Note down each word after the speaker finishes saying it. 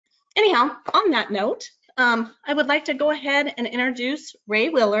Anyhow, on that note, I would like to go ahead and introduce Ray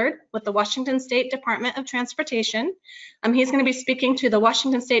Willard with the Washington State Department of Transportation. He's going to be speaking to the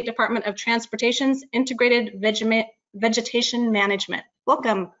Washington State Department of Transportation's Integrated Vegetation Management.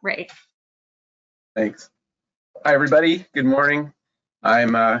 Welcome, Ray. Thanks. Hi, everybody. Good morning.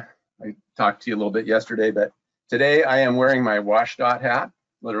 I talked to you a little bit yesterday, but today I am wearing my WashDOT hat,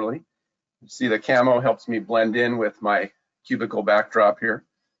 literally. You see the camo helps me blend in with my cubicle backdrop here.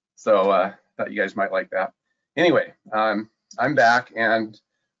 So thought you guys might like that. Anyway, I'm back, and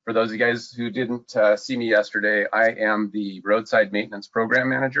for those of you guys who didn't see me yesterday, I am the roadside maintenance program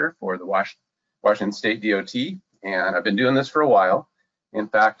manager for the Washington State DOT, and I've been doing this for a while. In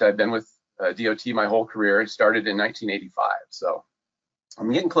fact, I've been with DOT my whole career. I started in 1985, so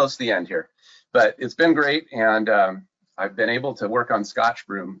I'm getting close to the end here. But it's been great, and I've been able to work on Scotch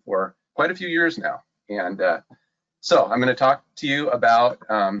broom for quite a few years now. And so I'm going to talk to you about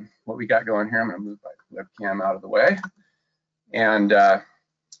what we got going here. I'm going to move my webcam out of the way. And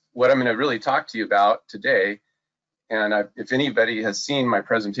what I'm going to really talk to you about today, and if anybody has seen my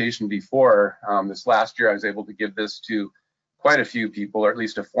presentation before, this last year I was able to give this to quite a few people, or at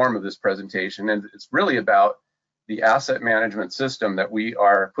least a form of this presentation. And it's really about the asset management system that we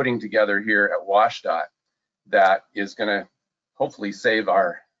are putting together here at WashDOT that is going to hopefully save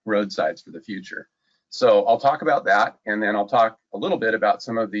our roadsides for the future. So I'll talk about that, and then I'll talk a little bit about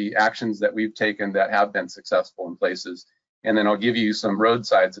some of the actions that we've taken that have been successful in places. And then I'll give you some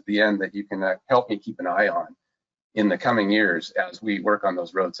roadsides at the end that you can help me keep an eye on in the coming years as we work on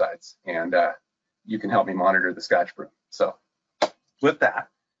those roadsides. And you can help me monitor the Scotch broom. So with that,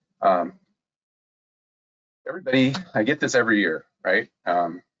 everybody, I get this every year, right?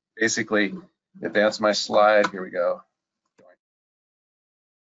 Basically, advance my slide. Here we go.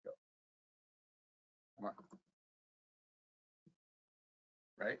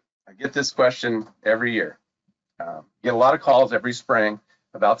 Right? I get this question every year. Get a lot of calls every spring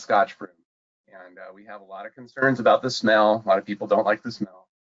about Scotch broom, and we have a lot of concerns about the smell. A lot of people don't like the smell.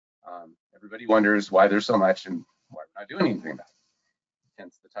 Everybody wonders why there's so much and why we're not doing anything about it.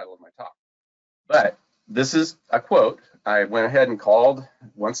 Hence the title of my talk. But this is a quote. I went ahead and called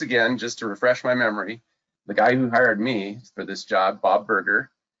once again just to refresh my memory. The guy who hired me for this job, Bob Berger,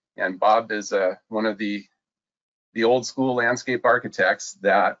 and Bob is one of the old school landscape architects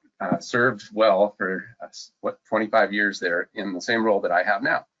that served well for 25 years there in the same role that I have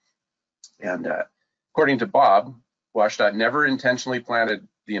now. And according to Bob, WashDOT never intentionally planted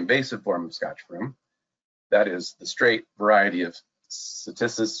the invasive form of Scotch broom, that is the straight variety of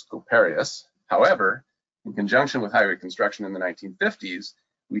Cytisus scoparius. However, in conjunction with highway construction in the 1950s,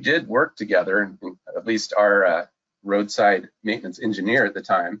 we did work together, at least our roadside maintenance engineer at the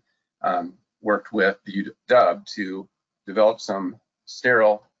time worked with the UW to develop some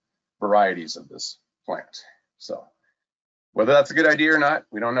sterile varieties of this plant. So whether that's a good idea or not,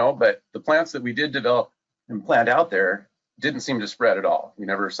 we don't know, but the plants that we did develop and plant out there didn't seem to spread at all. We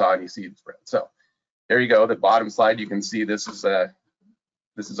never saw any seed spread. So there you go, the bottom slide, you can see this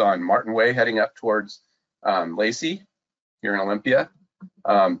is on Martin Way heading up towards Lacey here in Olympia.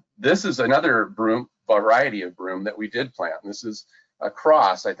 This is another broom, variety of broom that we did plant. This is a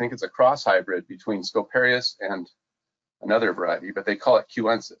cross, I think it's a cross hybrid between Scoparius and another variety, but they call it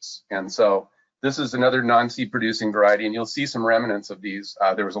Cuensis. And so this is another non-seed producing variety, and you'll see some remnants of these.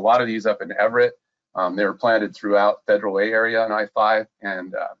 There was a lot of these up in Everett. They were planted throughout Federal Way area on I-5,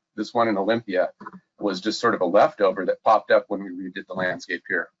 and this one in Olympia was just sort of a leftover that popped up when we redid the landscape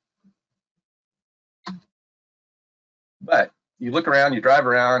here. But you look around, you drive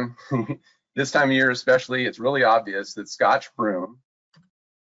around, this time of year especially, it's really obvious that Scotch broom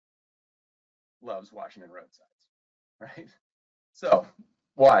loves Washington roadsides, right? So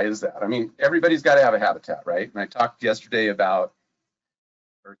why is that? I mean, everybody's got to have a habitat, right? And I talked yesterday about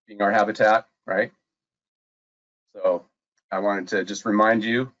Earth being our habitat, right? So I wanted to just remind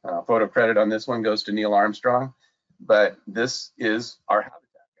you, photo credit on this one goes to Neil Armstrong, but this is our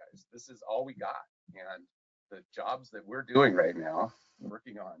habitat, guys. This is all we got. And the jobs that we're doing right now,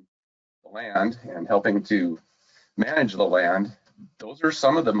 working on the land and helping to manage the land, those are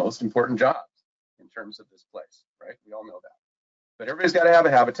some of the most important jobs in terms of this place, right? We all know that. But everybody's got to have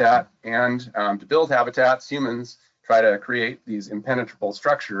a habitat, and to build habitats, humans try to create these impenetrable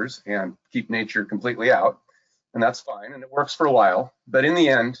structures and keep nature completely out, and that's fine, and it works for a while. But in the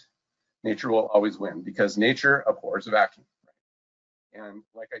end, nature will always win because nature abhors a vacuum. Right? And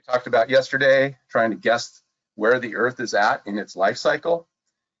like I talked about yesterday, trying to guess where the Earth is at in its life cycle,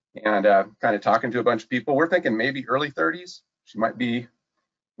 and kind of talking to a bunch of people, we're thinking maybe early 30s. She might be,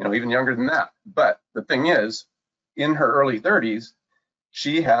 even younger than that. But the thing is, in her early 30s,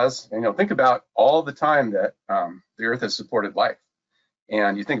 she has, think about all the time that the Earth has supported life.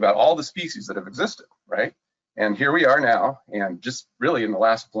 And you think about all the species that have existed, right? And here we are now, and just really in the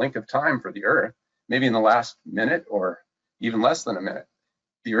last blink of time for the Earth, maybe in the last minute or even less than a minute,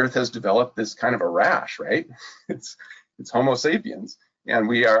 the Earth has developed this kind of a rash, right? It's Homo sapiens, and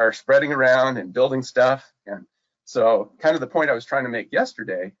we are spreading around and building stuff. And so kind of the point I was trying to make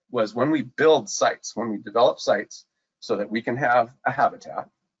yesterday was when we build sites, when we develop sites so that we can have a habitat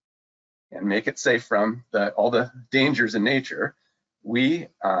and make it safe from all the dangers in nature, we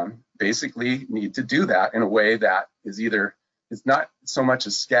basically need to do that in a way that is it's not so much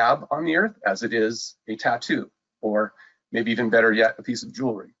a scab on the Earth as it is a tattoo, or maybe even better yet, a piece of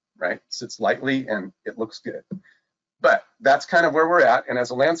jewelry, right? It sits lightly and it looks good. But that's kind of where we're at. And as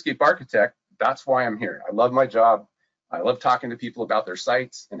a landscape architect, that's why I'm here. I love my job. I love talking to people about their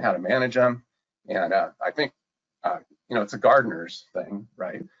sites and how to manage them. And I think, it's a gardener's thing,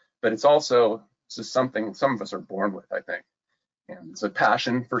 right? But it's also just something some of us are born with, I think. And it's a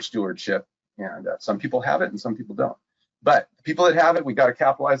passion for stewardship. And some people have it and some people don't. But the people that have it, we got to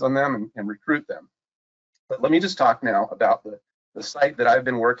capitalize on them and recruit them. But let me just talk now about the site that I've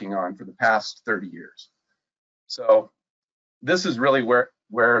been working on for the past 30 years. So this is really where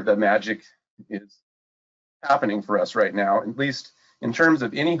the magic is happening for us right now, at least in terms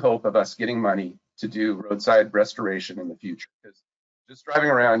of any hope of us getting money to do roadside restoration in the future. Because just driving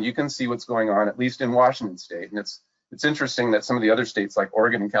around, you can see what's going on, at least in Washington State. And it's interesting that some of the other states like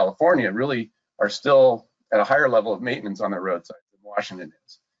Oregon and California really are still at a higher level of maintenance on their roadsides than Washington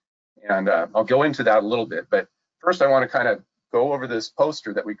is. And I'll go into that a little bit, but first I want to kind of go over this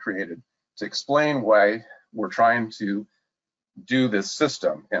poster that we created to explain why we're trying to do this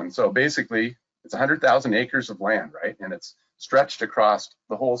system. And so basically it's 100,000 acres of land, right? And it's stretched across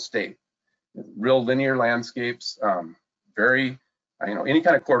the whole state. Real linear landscapes, very, any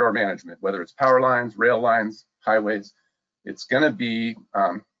kind of corridor management, whether it's power lines, rail lines, highways, it's going to be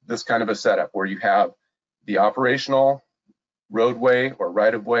this kind of a setup where you have the operational roadway or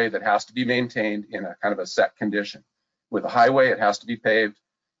right of way that has to be maintained in a kind of a set condition. With a highway, it has to be paved.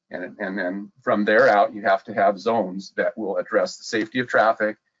 And then from there out, you have to have zones that will address the safety of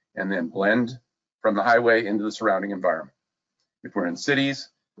traffic and then blend from the highway into the surrounding environment. If we're in cities,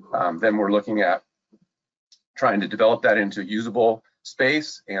 then we're looking at trying to develop that into usable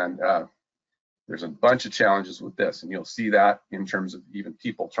space. And there's a bunch of challenges with this. And you'll see that in terms of even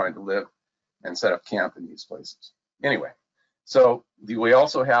people trying to live and set up camp in these places. Anyway, so we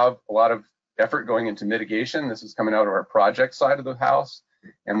also have a lot of effort going into mitigation. This is coming out of our project side of the house.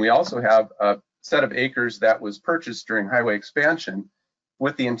 And we also have a set of acres that was purchased during highway expansion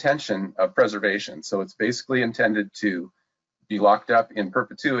with the intention of preservation. So it's basically intended to be locked up in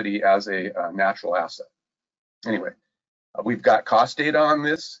perpetuity as a natural asset. Anyway, we've got cost data on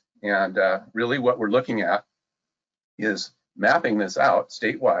this, and really what we're looking at is mapping this out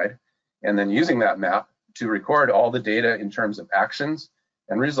statewide and then using that map to record all the data in terms of actions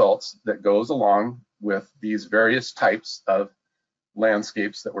and results that goes along with these various types of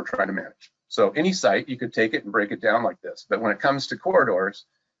landscapes that we're trying to manage. So any site, you could take it and break it down like this. But when it comes to corridors,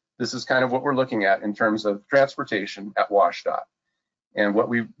 this is kind of what we're looking at in terms of transportation at WashDOT. And what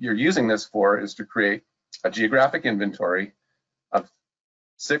you're using this for is to create a geographic inventory of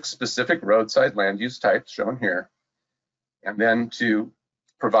 6 specific roadside land use types shown here, and then to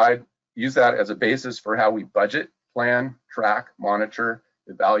use that as a basis for how we budget, plan, track, monitor,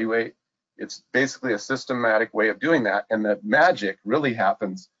 evaluate. It's basically a systematic way of doing that. And the magic really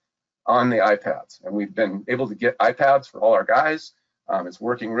happens on the iPads. And we've been able to get iPads for all our guys. It's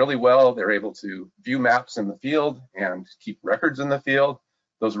working really well. They're able to view maps in the field and keep records in the field.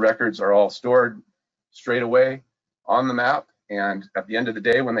 Those records are all stored straight away on the map. And at the end of the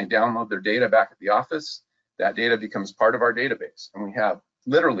day, when they download their data back at the office, that data becomes part of our database. And we have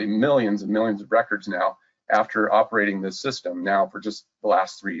literally millions and millions of records now after operating this system now for just the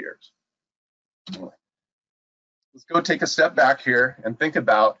last 3 years. Anyway, let's go take a step back here and think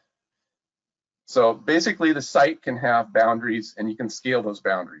about, so basically the site can have boundaries and you can scale those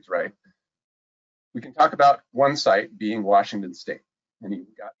boundaries, right? We can talk about one site being Washington State, and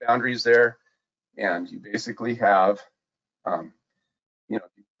you've got boundaries there, and you basically have, if you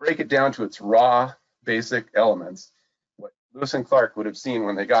break it down to its raw basic elements, what Lewis and Clark would have seen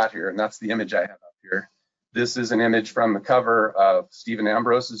when they got here, and that's the image I have up here. This is an image from the cover of Stephen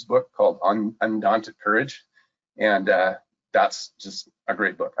Ambrose's book called Undaunted Courage, and that's just a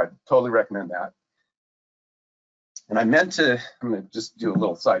great book. I totally recommend that. And I'm going to just do a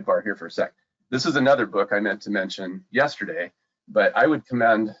little sidebar here for a sec. This is another book I meant to mention yesterday, but I would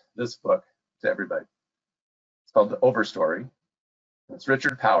commend this book to everybody. It's called The Overstory. It's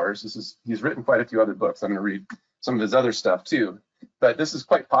Richard Powers. He's written quite a few other books. I'm going to read some of his other stuff too, but this is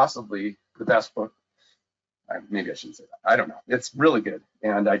quite possibly the best book. Maybe I shouldn't say that. I don't know. It's really good,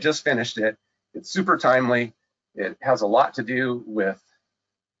 and I just finished it. It's super timely. It has a lot to do with,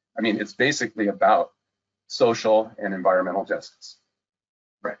 I mean, it's basically about social and environmental justice.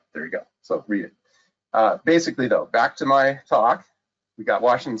 Right, there you go. So read it. Basically though, back to my talk, we got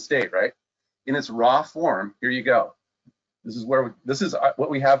Washington State, right? In its raw form, here you go. This is what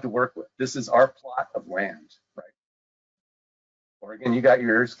we have to work with. This is our plot of land, right? Oregon, you got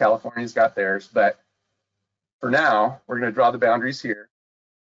yours, California's got theirs, but for now, we're going to draw the boundaries here.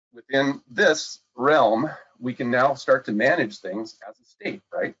 Within this realm, we can now start to manage things as a state,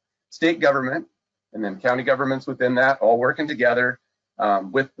 right? State government and then county governments within that, all working together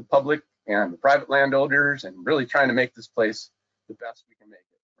with the public and the private landowners, and really trying to make this place the best we can make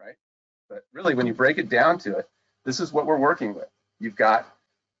it, right? But really, when you break it down to it, this is what we're working with. You've got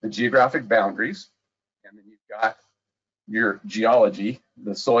the geographic boundaries, and then you've got your geology,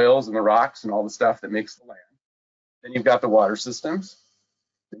 the soils and the rocks and all the stuff that makes the land. Then you've got the water systems.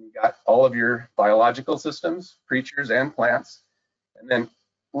 Then you've got all of your biological systems, creatures and plants. And then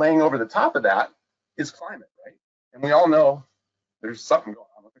laying over the top of that is climate, right? And we all know there's something going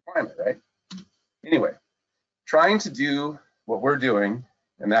on with the climate, right? Anyway, trying to do what we're doing,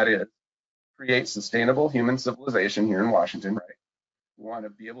 and that is create sustainable human civilization here in Washington, right? We want to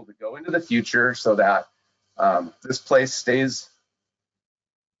be able to go into the future so that this place stays,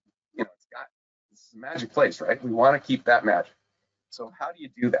 you know, this is a magic place, right? We want to keep that magic. So how do you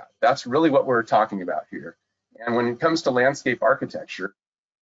do that? That's really what we're talking about here. And when it comes to landscape architecture,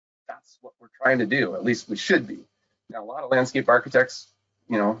 that's what we're trying to do, at least we should be. Now, a lot of landscape architects,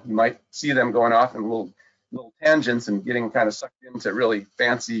 you know, you might see them going off in little tangents and getting kind of sucked into really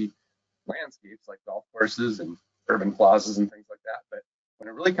fancy landscapes like golf courses and urban plazas and things like that. But when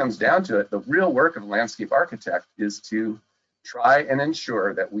it really comes down to it, the real work of a landscape architect is to try and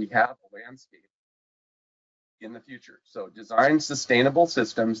ensure that we have a landscape in the future. So design sustainable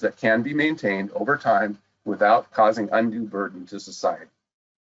systems that can be maintained over time without causing undue burden to society.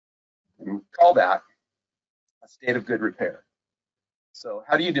 And we call that a state of good repair. So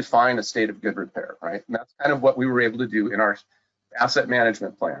how do you define a state of good repair, right? And that's kind of what we were able to do in our asset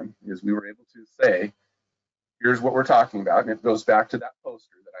management plan, is we were able to say, here's what we're talking about, and it goes back to that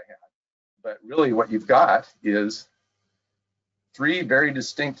poster that I had. But really what you've got is 3 very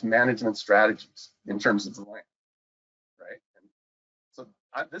distinct management strategies in terms of the land, right? And so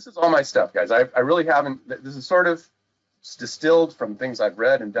this is all my stuff, guys. I really haven't, this is sort of distilled from things I've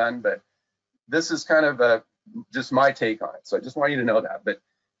read and done, but this is kind of just my take on it. So I just want you to know that. But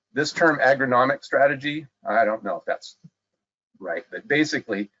this term agronomic strategy, I don't know if that's right. But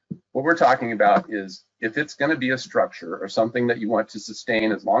basically, what we're talking about is if it's going to be a structure or something that you want to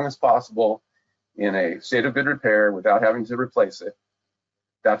sustain as long as possible in a state of good repair without having to replace it,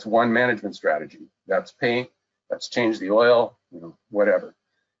 that's one management strategy. That's paint, that's change the oil, you know, whatever.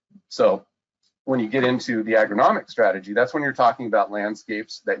 So when you get into the agronomic strategy, that's when you're talking about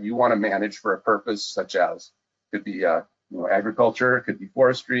landscapes that you want to manage for a purpose, such as could be you know, agriculture, it could be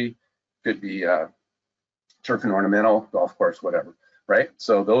forestry, could be turf and ornamental, golf course, whatever, right?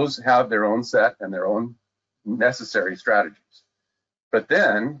 So those have their own set and their own necessary strategies. But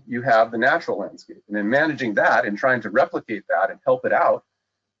then you have the natural landscape, and in managing that and trying to replicate that and help it out,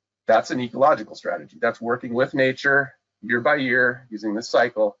 that's an ecological strategy. That's working with nature year by year using this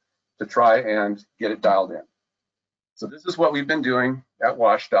cycle to try and get it dialed in. So this is what we've been doing at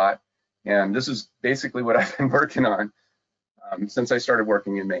WashDOT, and this is basically what I've been working on since I started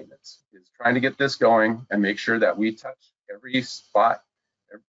working in maintenance, is trying to get this going and make sure that we touch every spot,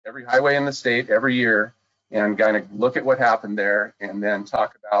 every highway in the state every year, and kind of look at what happened there, and then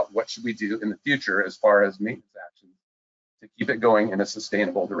talk about what should we do in the future as far as maintenance actions to keep it going in a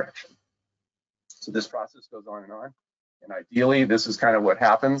sustainable direction. So this process goes on, and ideally this is kind of what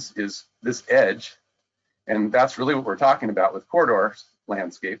happens, is this edge, and that's really what we're talking about with corridor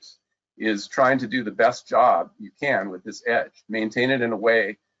landscapes, is trying to do the best job you can with this edge, maintain it in a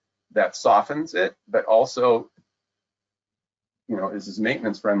way that softens it, but also, you know, is as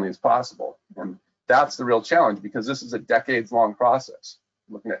maintenance friendly as possible. And that's the real challenge, because this is a decades long process,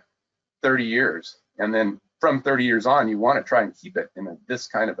 looking at 30 years. And then from 30 years on, you want to try and keep it in this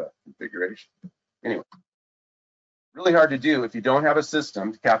kind of a configuration. Anyway, really hard to do if you don't have a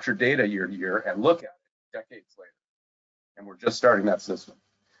system to capture data year to year and look at it decades later. And we're just starting that system.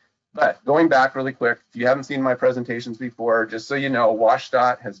 But going back really quick, if you haven't seen my presentations before, just so you know,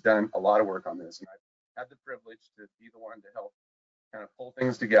 WashDOT has done a lot of work on this, and I've had the privilege to be the one to help kind of pull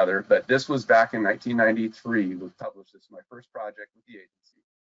things together. But this was back in 1993, was published. This is my first project with the agency.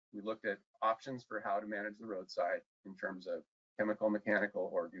 We looked at options for how to manage the roadside in terms of chemical, mechanical,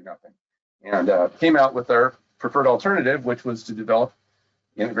 or do nothing. And came out with our preferred alternative, which was to develop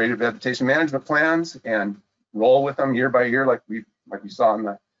integrated vegetation management plans and roll with them year by year, like we saw in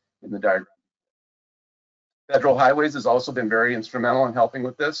the diagram. Federal Highways has also been very instrumental in helping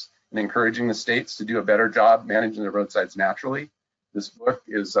with this and encouraging the states to do a better job managing the roadsides naturally. This book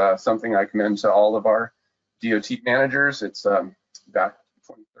is something I commend to all of our DOT managers. It's back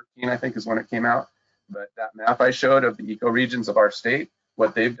 2013, I think, is when it came out. But that map I showed of the ecoregions of our state,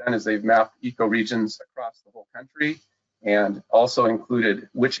 what they've done is they've mapped ecoregions across the whole country and also included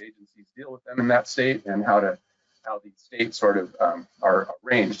which agencies deal with them in that state and how these states sort of are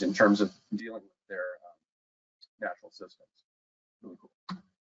arranged in terms of dealing with their natural systems. Really cool.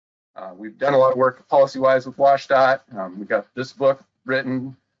 We've done a lot of work policy-wise with WSDOT. We got this book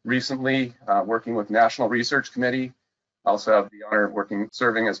written recently, working with National Research Committee. I also have the honor of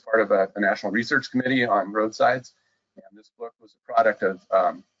serving as part of a national research committee on roadsides. And this book was a product of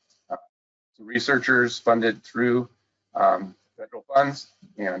some researchers funded through federal funds.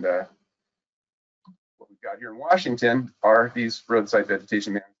 And what we've got here in Washington are these roadside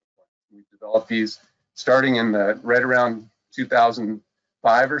vegetation management plans. We've developed these starting in right around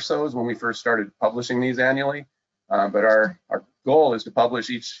 2005 or so is when we first started publishing these annually. But our goal is to publish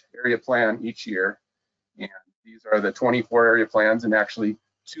each area plan each year. And these are the 24 area plans, and actually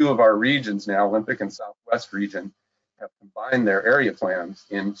 2 of our regions now, Olympic and Southwest region, have combined their area plans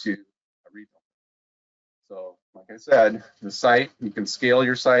into a regional. So like I said, the site, you can scale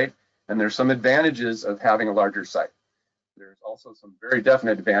your site, and there's some advantages of having a larger site. There's also some very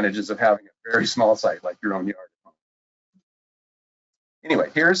definite advantages of having a very small site like your own yard.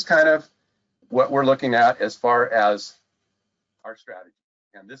 Anyway, here's kind of what we're looking at as far as our strategy.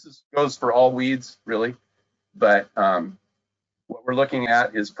 And this goes for all weeds, really. But what we're looking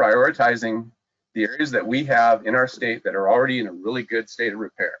at is prioritizing the areas that we have in our state that are already in a really good state of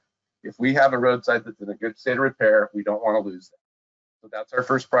repair. If we have a roadside that's in a good state of repair, we don't want to lose that. So that's our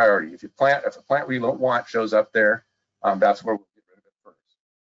first priority. If a plant we don't want shows up there, that's where we'll get rid of it first.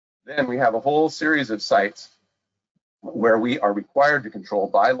 Then we have a whole series of sites where we are required to control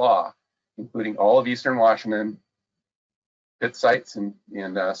by law, including all of Eastern Washington, pit sites in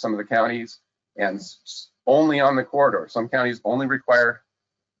some of the counties, and only on the corridor. Some counties only require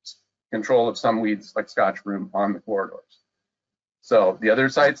control of some weeds like Scotch broom on the corridors. So the other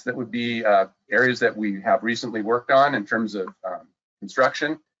sites that would be areas that we have recently worked on in terms of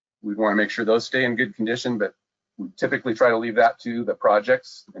construction, we want to make sure those stay in good condition, but we typically try to leave that to the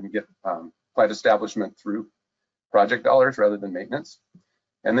projects and get plant establishment through project dollars rather than maintenance.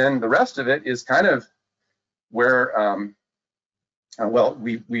 And then the rest of it is kind of where, well,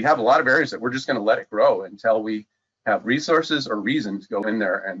 we have a lot of areas that we're just going to let it grow until we have resources or reason to go in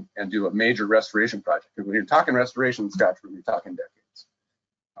there and do a major restoration project. Because when you're talking restoration in Scotch broom, you're talking decades.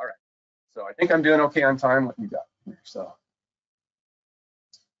 All right, so I think I'm doing okay on time. What you got here? So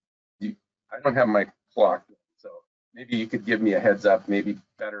I don't have my clock, so maybe you could give me a heads up, maybe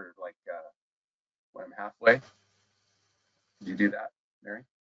better like when I'm halfway. Did you do that, Mary?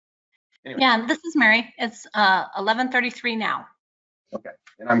 Anyway. Yeah, this is Mary. It's 11:33 now. Okay,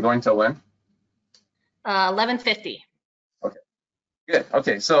 and I'm going till when? 11:50. Okay, good.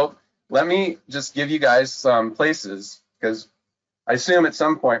 Okay, so let me just give you guys some places, because I assume at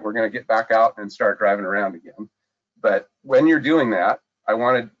some point we're going to get back out and start driving around again. But when you're doing that, I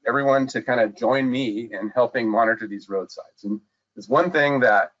wanted everyone to kind of join me in helping monitor these roadsides. And there's one thing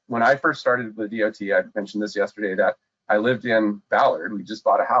that when I first started with DOT, I mentioned this yesterday, that I lived in Ballard. We just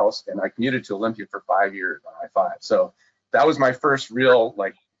bought a house, and I commuted to Olympia for 5 years on I-5. So that was my first real,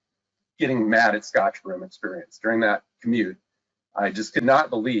 like, getting mad at Scotch broom experience. During that commute, I just could not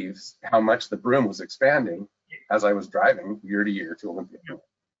believe how much the broom was expanding as I was driving year to year to Olympia.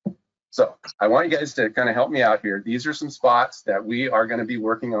 So I want you guys to kind of help me out here. These are some spots that we are going to be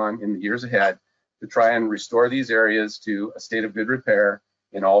working on in the years ahead to try and restore these areas to a state of good repair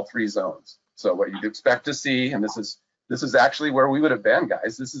in all 3 zones. So what you'd expect to see, and this is actually where we would have been,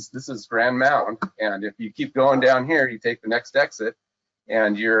 guys. This is Grand Mound, and if you keep going down here, you take the next exit,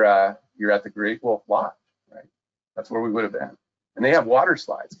 and you're at the Great Wolf Lodge, right? That's where we would have been. And they have water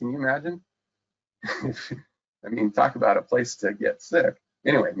slides. Can you imagine? I mean, talk about a place to get sick.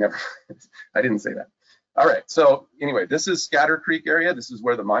 Anyway, never. I didn't say that. All right. So anyway, this is Scatter Creek area. This is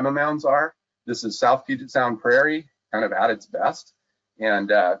where the Mima Mounds are. This is South Puget Sound Prairie, kind of at its best.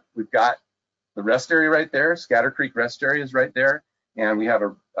 And we've got the rest area right there. Scatter Creek rest area is right there. And we have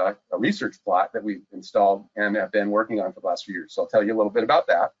a research plot that we've installed and have been working on for the last few years. So I'll tell you a little bit about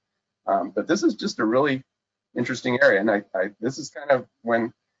that. But this is just a really interesting area. And this is kind of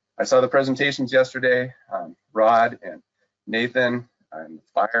when I saw the presentations yesterday, Rod and Nathan and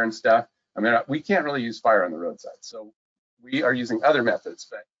fire and stuff. I mean, we can't really use fire on the roadside. So we are using other methods,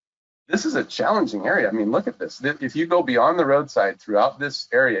 but this is a challenging area. I mean, look at this. If you go beyond the roadside throughout this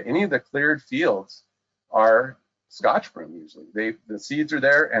area, any of the cleared fields are Scotch broom usually. The seeds are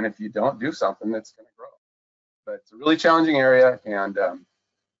there, and if you don't do something, it's going to grow. But it's a really challenging area, and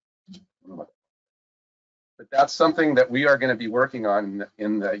but that's something that we are going to be working on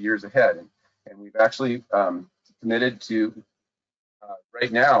in the years ahead. And we've actually committed to,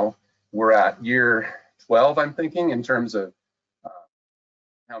 right now, we're at year 12, I'm thinking, in terms of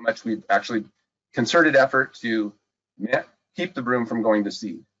how much we've actually concerted effort to keep the broom from going to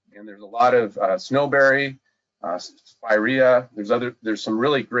seed. And there's a lot of snowberry, spirea. There's some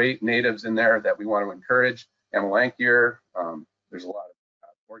really great natives in there that we want to encourage. Amelanchier. There's a lot of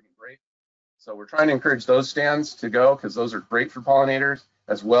Oregon grape. So we're trying to encourage those stands to go because those are great for pollinators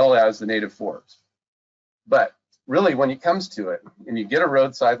as well as the native forbs. But really, when it comes to it, and you get a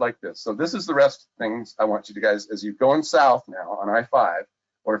roadside like this, so this is the rest of things I want you to guys, as you're going south now on I-5,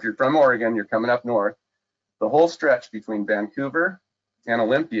 or if you're from Oregon, you're coming up north, the whole stretch between Vancouver and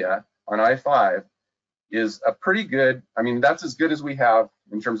Olympia on I-5 is a pretty good, I mean, that's as good as we have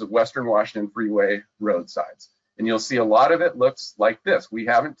in terms of Western Washington Freeway roadsides. And you'll see a lot of it looks like this. We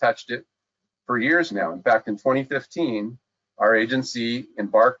haven't touched it for years now. In fact, in 2015, our agency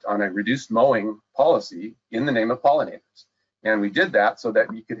embarked on a reduced mowing policy in the name of pollinators. And we did that so that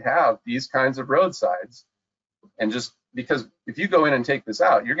we could have these kinds of roadsides. And just because if you go in and take this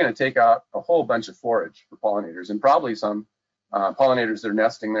out, you're going to take out a whole bunch of forage for pollinators and probably some pollinators that are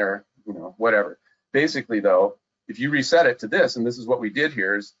nesting there, you know, whatever. Basically, though, if you reset it to this, and this is what we did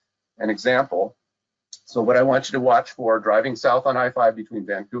here is an example. So what I want you to watch for driving south on I-5 between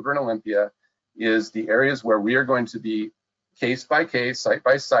Vancouver and Olympia is the areas where we are going to be case by case, site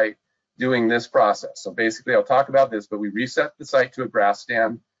by site, doing this process. So basically, I'll talk about this, but we reset the site to a grass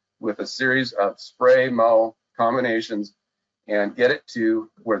stand with a series of spray, mow combinations and get it to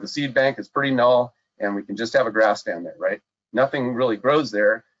where the seed bank is pretty null and we can just have a grass stand there, right? Nothing really grows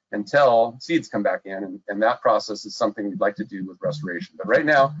there until seeds come back in, and that process is something we'd like to do with restoration. But right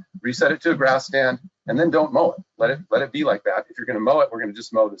now, reset it to a grass stand and then don't mow it. Let it be like that. If you're going to mow it, we're going to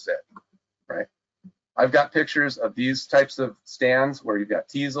just mow this edge, right? I've got pictures of these types of stands where you've got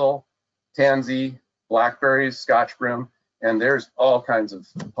teasel, tansy, blackberries, Scotch broom, and there's all kinds of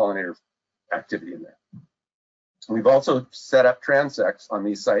pollinator activity in there. We've also set up transects on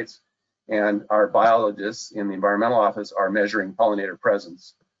these sites, and our biologists in the environmental office are measuring pollinator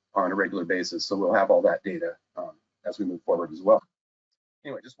presence on a regular basis. So we'll have all that data as we move forward as well.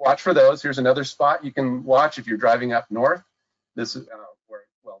 Anyway, just watch for those. Here's another spot you can watch if you're driving up north. This is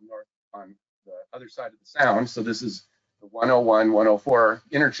north on the other side of the sound. So this is the 101, 104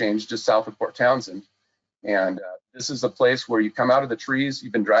 interchange just south of Port Townsend. And this is a place where you come out of the trees.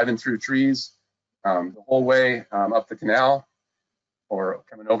 You've been driving through trees the whole way up the canal or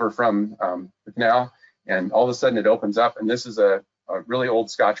coming over from the canal. And all of a sudden it opens up. And this is a really old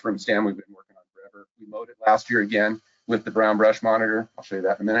Scotch broom stand we've been working on forever. We mowed it last year again with the brown brush monitor. I'll show you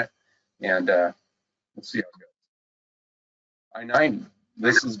that in a minute. And let's see how it goes. I-90.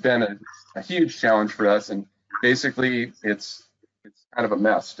 This has been a huge challenge for us. And basically it's kind of a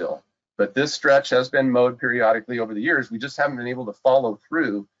mess still. But this stretch has been mowed periodically over the years. We just haven't been able to follow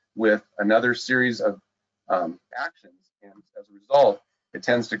through with another series of actions. And as a result, it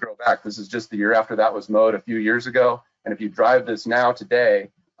tends to grow back. This is just the year after that was mowed a few years ago. And if you drive this now today,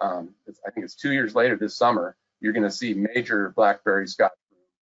 I think it's 2 years later this summer, you're going to see major blackberry Scotch broom,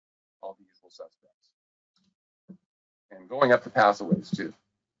 all the usual suspects. And going up the passaways too.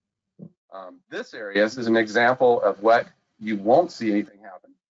 This area is an example of what you won't see anything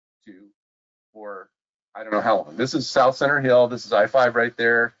happen to for I don't know how long. This is South Center Hill. This is I-5 right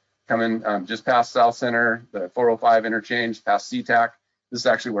there, coming just past South Center, the 405 interchange, past SeaTac. This is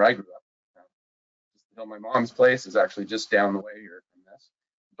actually where I grew up. My mom's place is actually just down the way here from this.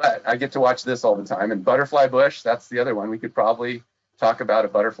 But I get to watch this all the time. And butterfly bush, that's the other one. We could probably talk about a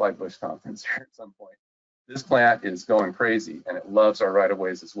butterfly bush conference here at some point. This plant is going crazy and it loves our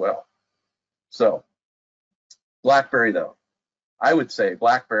right-of-ways as well. So blackberry though, I would say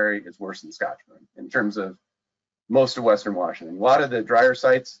blackberry is worse than Scotch broom in terms of most of Western Washington. A lot of the drier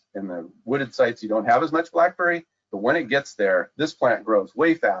sites and the wooded sites, you don't have as much blackberry, but when it gets there, this plant grows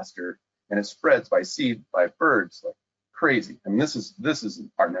way faster and it spreads by seed, by birds like crazy. And this is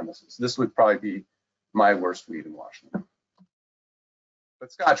our nemesis. This would probably be my worst weed in Washington.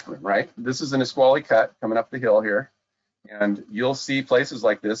 but Scotch broom, right? This is a Nisqually cut coming up the hill here. And you'll see places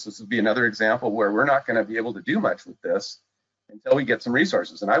like this. This would be another example where we're not going to be able to do much with this until we get some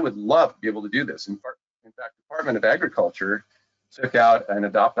resources. And I would love to be able to do this. In fact, Department of Agriculture took out an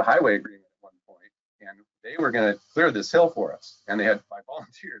adopt a highway agreement at one point, and they were going to clear this hill for us. And they had 5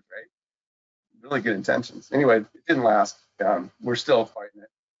 volunteers, right? Really good intentions. Anyway, it didn't last. We're still fighting it.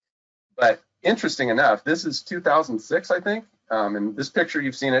 But interesting enough, this is 2006, I think. And this picture,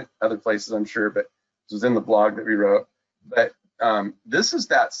 you've seen it other places, I'm sure, but this was in the blog that we wrote. But this is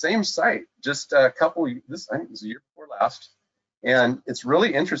that same site, just a couple, I think it was a year before last. And it's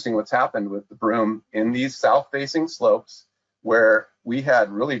really interesting what's happened with the broom in these south-facing slopes where we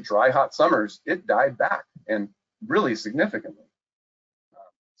had really dry, hot summers. It died back, and really significantly.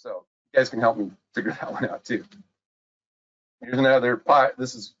 So you guys can help me figure that one out too. Here's another pot.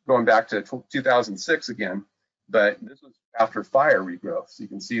 This is going back to 2006 again, but this was after fire regrowth. So you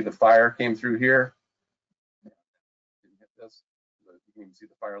can see the fire came through here. Didn't hit this, but you can see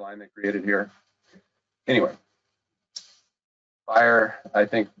the fire line they created here. Anyway, fire, I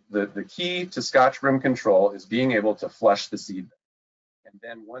think the key to Scotch broom control is being able to flush the seed. And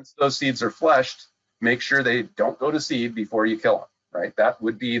then once those seeds are flushed, make sure they don't go to seed before you kill them, right? That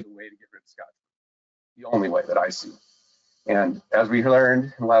would be the way to get rid of Scotch broom, the only way that I see. And as we learned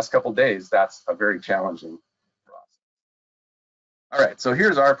in the last couple of days, that's a very challenging process. All right, so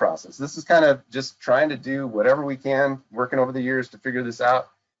here's our process. This is kind of just trying to do whatever we can, working over the years to figure this out.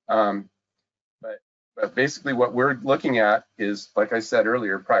 But basically what we're looking at is, like I said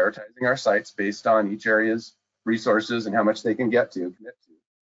earlier, prioritizing our sites based on each area's resources and how much they can get to, commit to.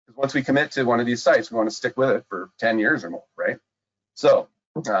 Because once we commit to one of these sites, we want to stick with it for 10 years or more, right? So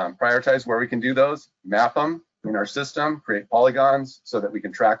prioritize where we can do those, map them in our system, create polygons so that we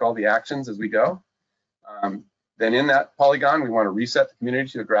can track all the actions as we go. Then in that polygon, we want to reset the community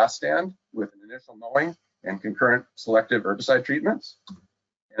to a grass stand with an initial mowing and concurrent selective herbicide treatments.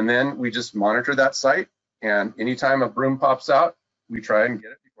 And then we just monitor that site, and anytime a broom pops out, we try and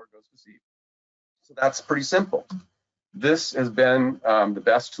get it before it goes to seed. So that's pretty simple. This has been the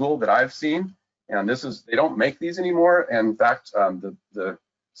best tool that I've seen, and they don't make these anymore. And in fact, the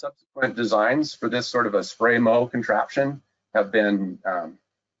subsequent designs for this sort of a spray mow contraption have been,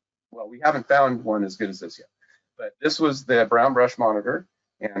 well, we haven't found one as good as this yet. But this was the brown brush monitor,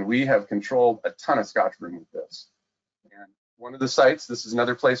 and we have controlled a ton of Scotch broom with this. And one of the sites, this is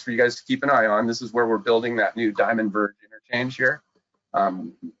another place for you guys to keep an eye on. This is where we're building that new Diamond Verge interchange here.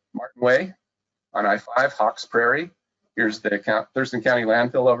 Martin Way on I-5, Hawks Prairie. Here's the Thurston County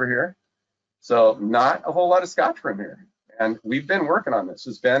landfill over here. So not a whole lot of Scotch broom here. And we've been working on this.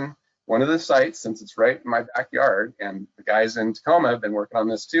 It's been one of the sites since it's right in my backyard. And the guys in Tacoma have been working on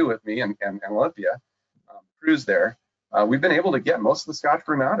this too with me and Olympia, crews there. We've been able to get most of the Scotch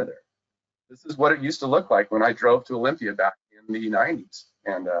broom out of there. This is what it used to look like when I drove to Olympia back in the 90s.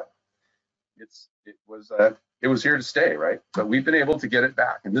 And it was here to stay, right? But we've been able to get it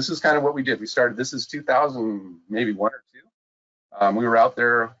back. And this is kind of what we did. We started, this is 2000, maybe 1 or 2. We were out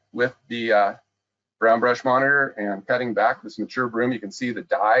there with the brown brush monitor and cutting back this mature broom. You can see the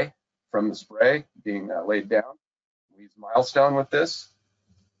dye from the spray being laid down. We use Milestone with this.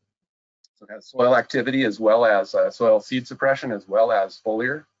 So it has soil activity as well as soil seed suppression, as well as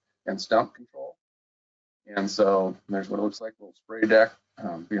foliar and stump control. And so there's what it looks like, a little spray deck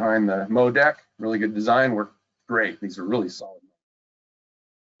behind the mow deck. Really good design, worked great. These are really solid.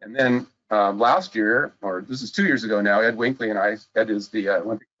 And then last year, or this is 2 years ago now, Ed Winkley and I, Ed is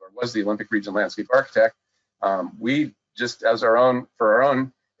the was the Olympic Region landscape architect. We just, for our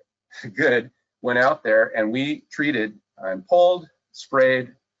own good, went out there and we treated and pulled,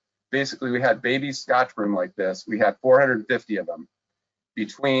 sprayed. Basically, we had baby Scotch broom like this. We had 450 of them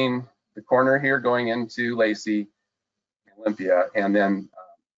between the corner here going into Lacey, Olympia, and then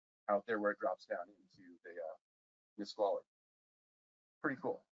out there where it drops down into the Nisqually. Pretty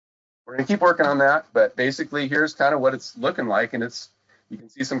cool. We're gonna keep working on that, but basically here's kind of what it's looking like, and you can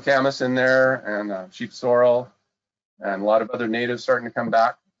see some camas in there and sheep sorrel and a lot of other natives starting to come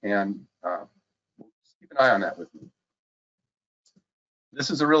back, and we'll just keep an eye on that with me. This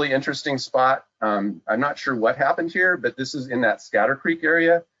is a really interesting spot. I'm not sure what happened here, but this is in that Scatter Creek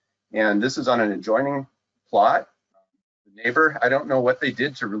area, and this is on an adjoining plot. The neighbor, I don't know what they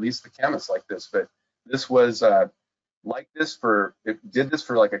did to release the camas like this, but this was like this did this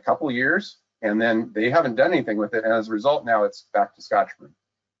for like a couple years, and then they haven't done anything with it, and as a result, now it's back to Scotch broom.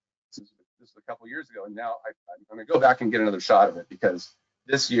 This is a couple years ago, and now I'm going to go back and get another shot of it because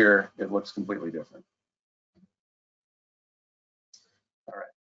this year it looks completely different. All right,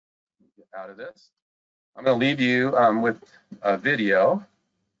 get out of this. I'm going to leave you with a video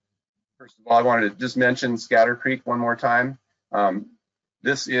First of all, I wanted to just mention Scatter Creek one more time.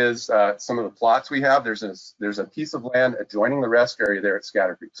 This is some of the plots we have. There's a piece of land adjoining the rest area there at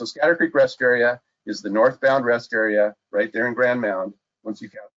Scatter Creek. So Scatter Creek Rest Area is the northbound rest area right there in Grand Mound. Once you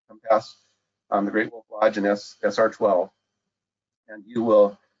come past the Great Wolf Lodge and SR 12, and you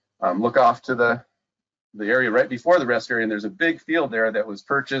will look off to the area right before the rest area, and there's a big field there that was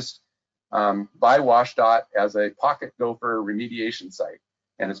purchased by WashDOT as a pocket gopher remediation site.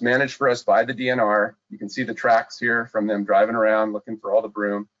 And it's managed for us by the DNR. You can see the tracks here from them driving around looking for all the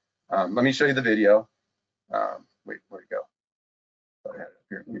broom. Let me show you the video. Wait, where'd it go? Oh, I had it up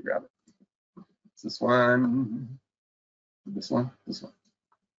here. Let me grab it. It's this one. This one. This one.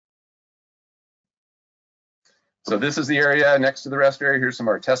 So this is the area next to the rest area. Here's some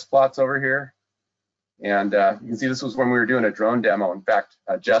of our test plots over here. And you can see this was when we were doing a drone demo. In fact,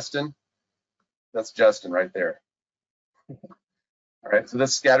 Justin, that's Justin right there. All right, so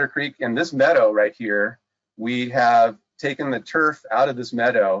this Scatter Creek and this meadow right here, we have taken the turf out of this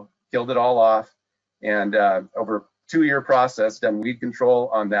meadow, killed it all off, and over a 2-year process, done weed control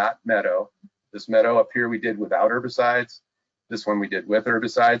on that meadow. This meadow up here we did without herbicides. This one we did with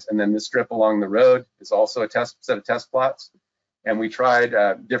herbicides, and then this strip along the road is also a set of test plots. And we tried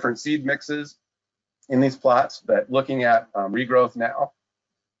different seed mixes in these plots, but looking at regrowth now,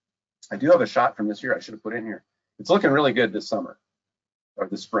 I do have a shot from this year I should have put in here. It's looking really good this summer. Or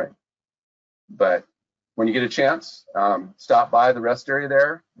the spring. But when you get a chance, stop by the rest area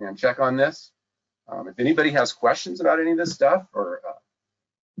there and check on this. If anybody has questions about any of this stuff, or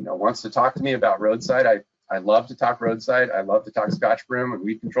wants to talk to me about roadside, I love to talk roadside. I love to talk Scotch broom and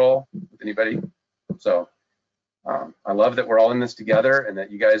weed control with anybody. So I love that we're all in this together and that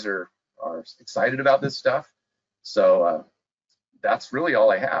you guys are excited about this stuff. So that's really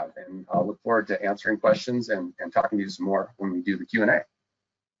all I have, and I'll look forward to answering questions and talking to you some more when we do the Q&A.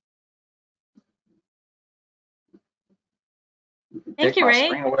 Thank you, Ray.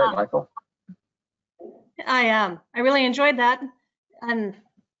 Away, Michael. I really enjoyed that, and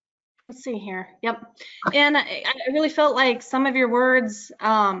let's see here. Yep, and I really felt like some of your words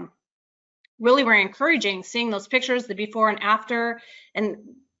really were encouraging. Seeing those pictures, the before and after, and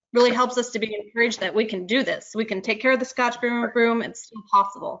really helps us to be encouraged that we can do this. We can take care of the Scotch broom. It's still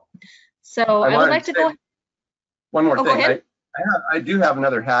possible. So I would like to go. One more thing. Go ahead. I do have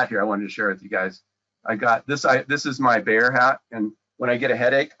another hat here I wanted to share with you guys. I got this. This is my bear hat, and when I get a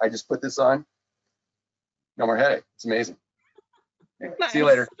headache, I just put this on. No more headache. It's amazing. Anyway, Nice. See you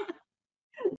later.